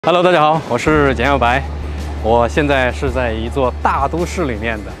Hello， 大家好，我是XiaoBai，我现在是在一座大都市里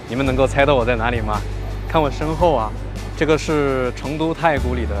面的，你们能够猜到我在哪里吗？看我身后啊，这个是成都太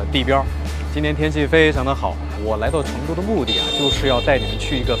古里的地标。今天天气非常的好，我来到成都的目的啊，就是要带你们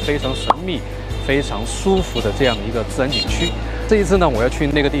去一个非常神秘、非常舒服的这样的一个自然景区。这一次呢，我要去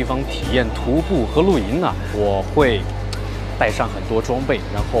那个地方体验徒步和露营啊，我会带上很多装备，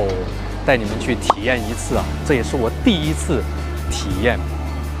然后带你们去体验一次啊，这也是我第一次体验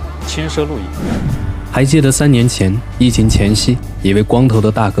轻奢露营。还记得3年前疫情前夕，一位光头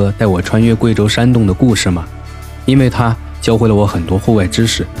的大哥带我穿越贵州山洞的故事吗？因为他教会了我很多户外知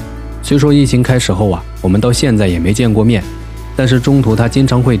识。虽说疫情开始后啊，我们到现在也没见过面，但是中途他经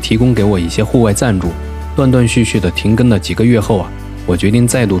常会提供给我一些户外赞助。断断续续的停更了几个月后啊，我决定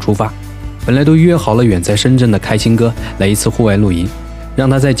再度出发。本来都约好了远在深圳的开心哥来一次户外露营，让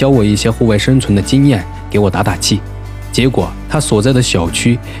他再教我一些户外生存的经验，给我打打气。结果他所在的小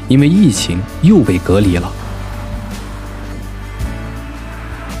区因为疫情又被隔离了。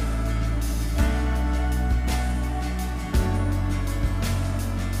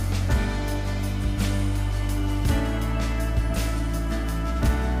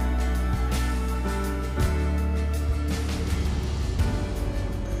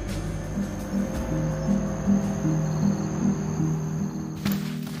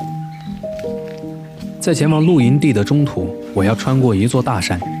在前往露营地的中途，我要穿过一座大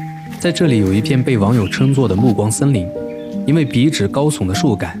山，在这里有一片被网友称作的暮光森林，因为笔直高耸的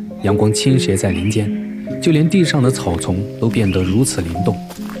树干，阳光倾斜在林间，就连地上的草丛都变得如此灵动。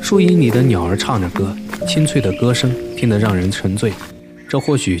树荫里的鸟儿唱着歌，清脆的歌声听得让人沉醉。这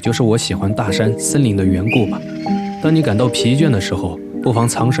或许就是我喜欢大山森林的缘故吧。当你感到疲倦的时候，不妨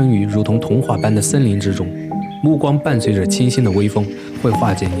藏身于如同童话般的森林之中，目光伴随着清新的微风，会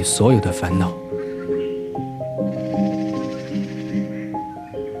化解你所有的烦恼。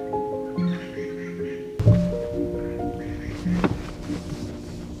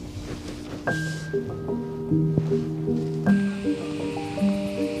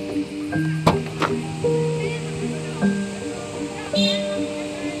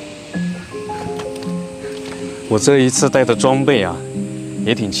我这一次带的装备啊，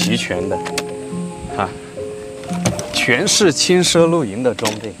也挺齐全的，哈，全是轻奢露营的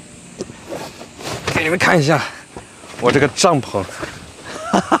装备。给你们看一下我这个帐篷，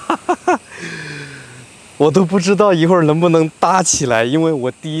我都不知道一会儿能不能搭起来，因为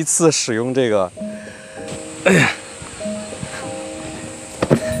我第一次使用这个。哎呀，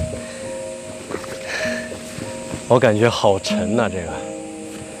我感觉好沉呐，这个。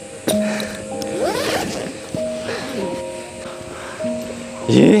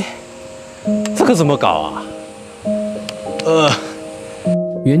咦，这个怎么搞啊？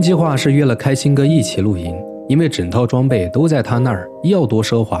原计划是约了开心哥一起露营，因为整套装备都在他那儿，要多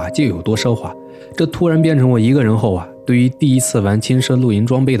奢华就有多奢华。这突然变成我一个人后啊，对于第一次玩轻奢露营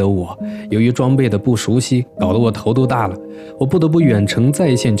装备的我，由于装备的不熟悉，搞得我头都大了。我不得不远程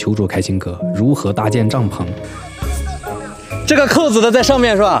在线求助开心哥如何搭建帐篷。这个扣子的在上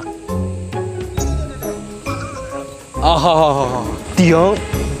面是吧？啊，好，顶，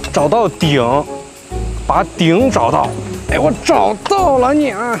找到顶，把顶找到。哎，我找到了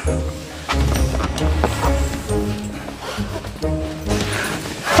你啊！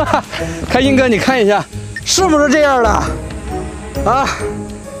哈哈，开心哥，你看一下，是不是这样的？啊，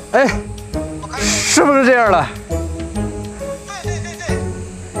哎，是不是这样的？对，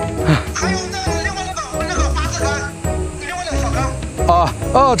还有另外那个八字杆，另外那个小杆。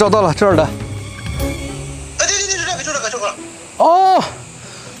哦，找到了这儿的。对，就这个。哦，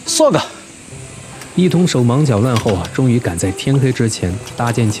这个。一通手忙脚乱后啊，终于赶在天黑之前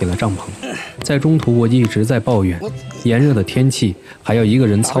搭建起了帐篷。在中途我一直在抱怨，炎热的天气还要一个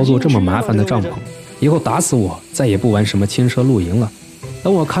人操作这么麻烦的帐篷，以后打死我再也不玩什么轻奢露营了。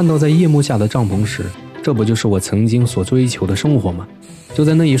当我看到在夜幕下的帐篷时，这不就是我曾经所追求的生活吗？就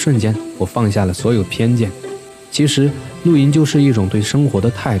在那一瞬间，我放下了所有偏见。其实露营就是一种对生活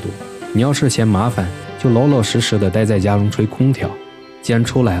的态度，你要是嫌麻烦，就老老实实的待在家中吹空调，既然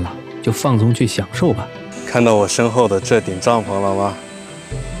出来了，就放松去享受吧。看到我身后的这顶帐篷了吗？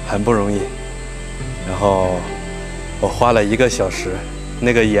很不容易。然后我花了1个小时，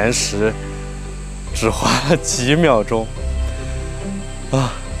那个岩石只花了几秒钟。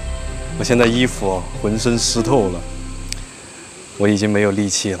啊！我现在衣服浑身湿透了，我已经没有力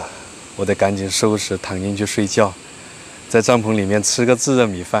气了，我得赶紧收拾，躺进去睡觉，在帐篷里面吃个炙热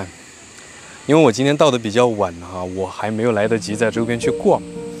米饭。因为我今天到的比较晚哈，我还没有来得及在周边去逛。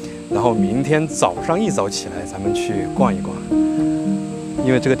然后明天早上一早起来，咱们去逛一逛。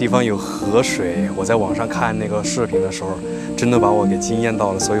因为这个地方有河水，我在网上看那个视频的时候，真的把我给惊艳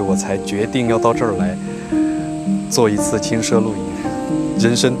到了，所以我才决定要到这儿来做一次轻奢露营，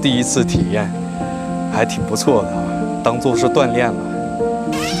人生第一次体验，还挺不错的啊，当做是锻炼了。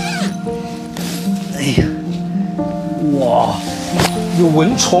哎呀，哇，有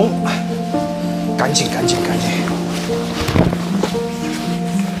蚊虫，赶紧！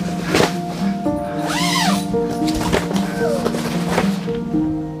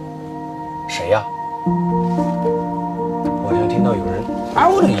谁呀？我好像听到有人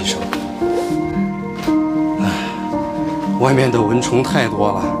嗷的一声。唉，外面的蚊虫太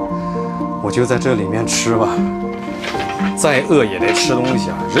多了，我就在这里面吃吧。再饿也得吃东西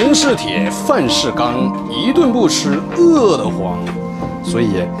啊！人是铁，饭是钢，一顿不吃饿得慌。所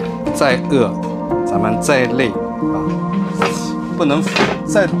以，再饿，咱们再累啊，不能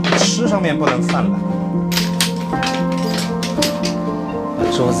在吃上面不能犯懒。把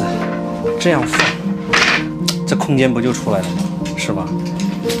桌子这样放，这空间不就出来了吗？是吧？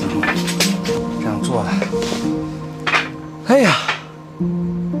然后这样做的。哎呀，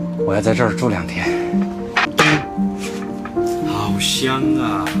我要在这儿住2天。好香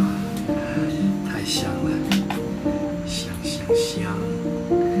啊！太香了，香，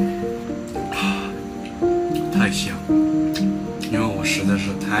太香！因为我实在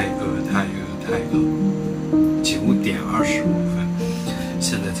是太饿，9点25分，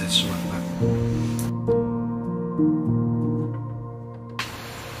现在才吃晚饭。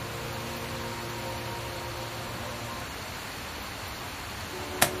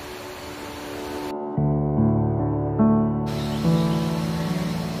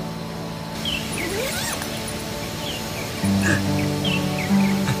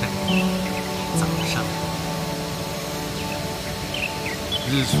早上，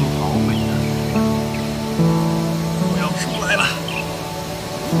日出好美啊！我要出来了。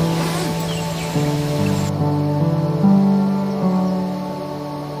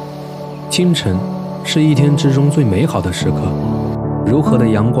清晨是一天之中最美好的时刻，柔和的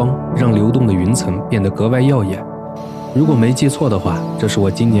阳光让流动的云层变得格外耀眼。如果没记错的话，这是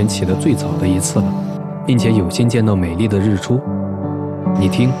我今年起得最早的一次了，并且有幸见到美丽的日出。你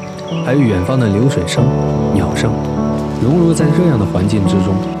听，还有远方的流水声、鸟声，融入在这样的环境之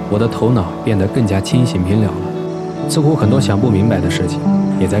中，我的头脑变得更加清醒明了了。似乎很多想不明白的事情，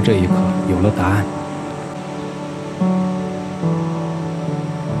也在这一刻有了答案。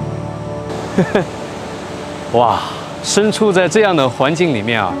哇，身处在这样的环境里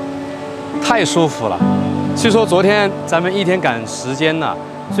面啊，太舒服了。据说昨天咱们一天赶时间呢，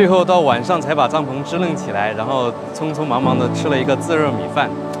最后到晚上才把帐篷支棱起来，然后匆匆忙忙的吃了一个自热米饭。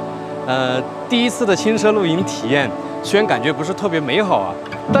第一次的轻奢露营体验，虽然感觉不是特别美好啊，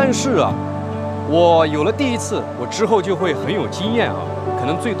但是啊，我有了第一次，我之后就会很有经验啊，可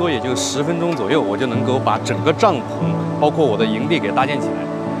能最多也就10分钟左右，我就能够把整个帐篷，包括我的营地给搭建起来。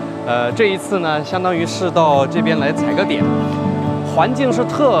这一次呢，相当于是到这边来踩个点，环境是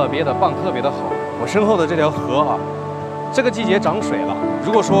特别的棒，特别的好。我身后的这条河啊，这个季节涨水了。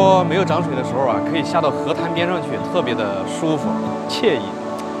如果说没有涨水的时候啊，可以下到河滩边上去，特别的舒服惬意。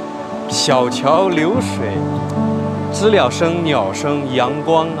小桥流水，知了声、鸟声、阳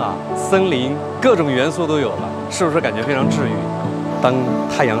光啊，森林，各种元素都有了，是不是感觉非常治愈？当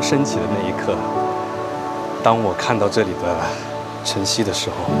太阳升起的那一刻，当我看到这里的晨曦的时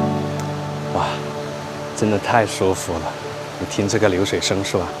候，哇，真的太舒服了！你听这个流水声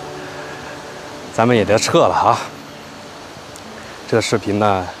是吧？咱们也得撤了啊。这个视频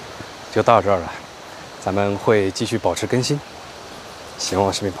呢，就到这儿了，咱们会继续保持更新。喜欢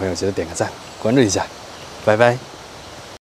我视频朋友记得点个赞，关注一下，拜拜。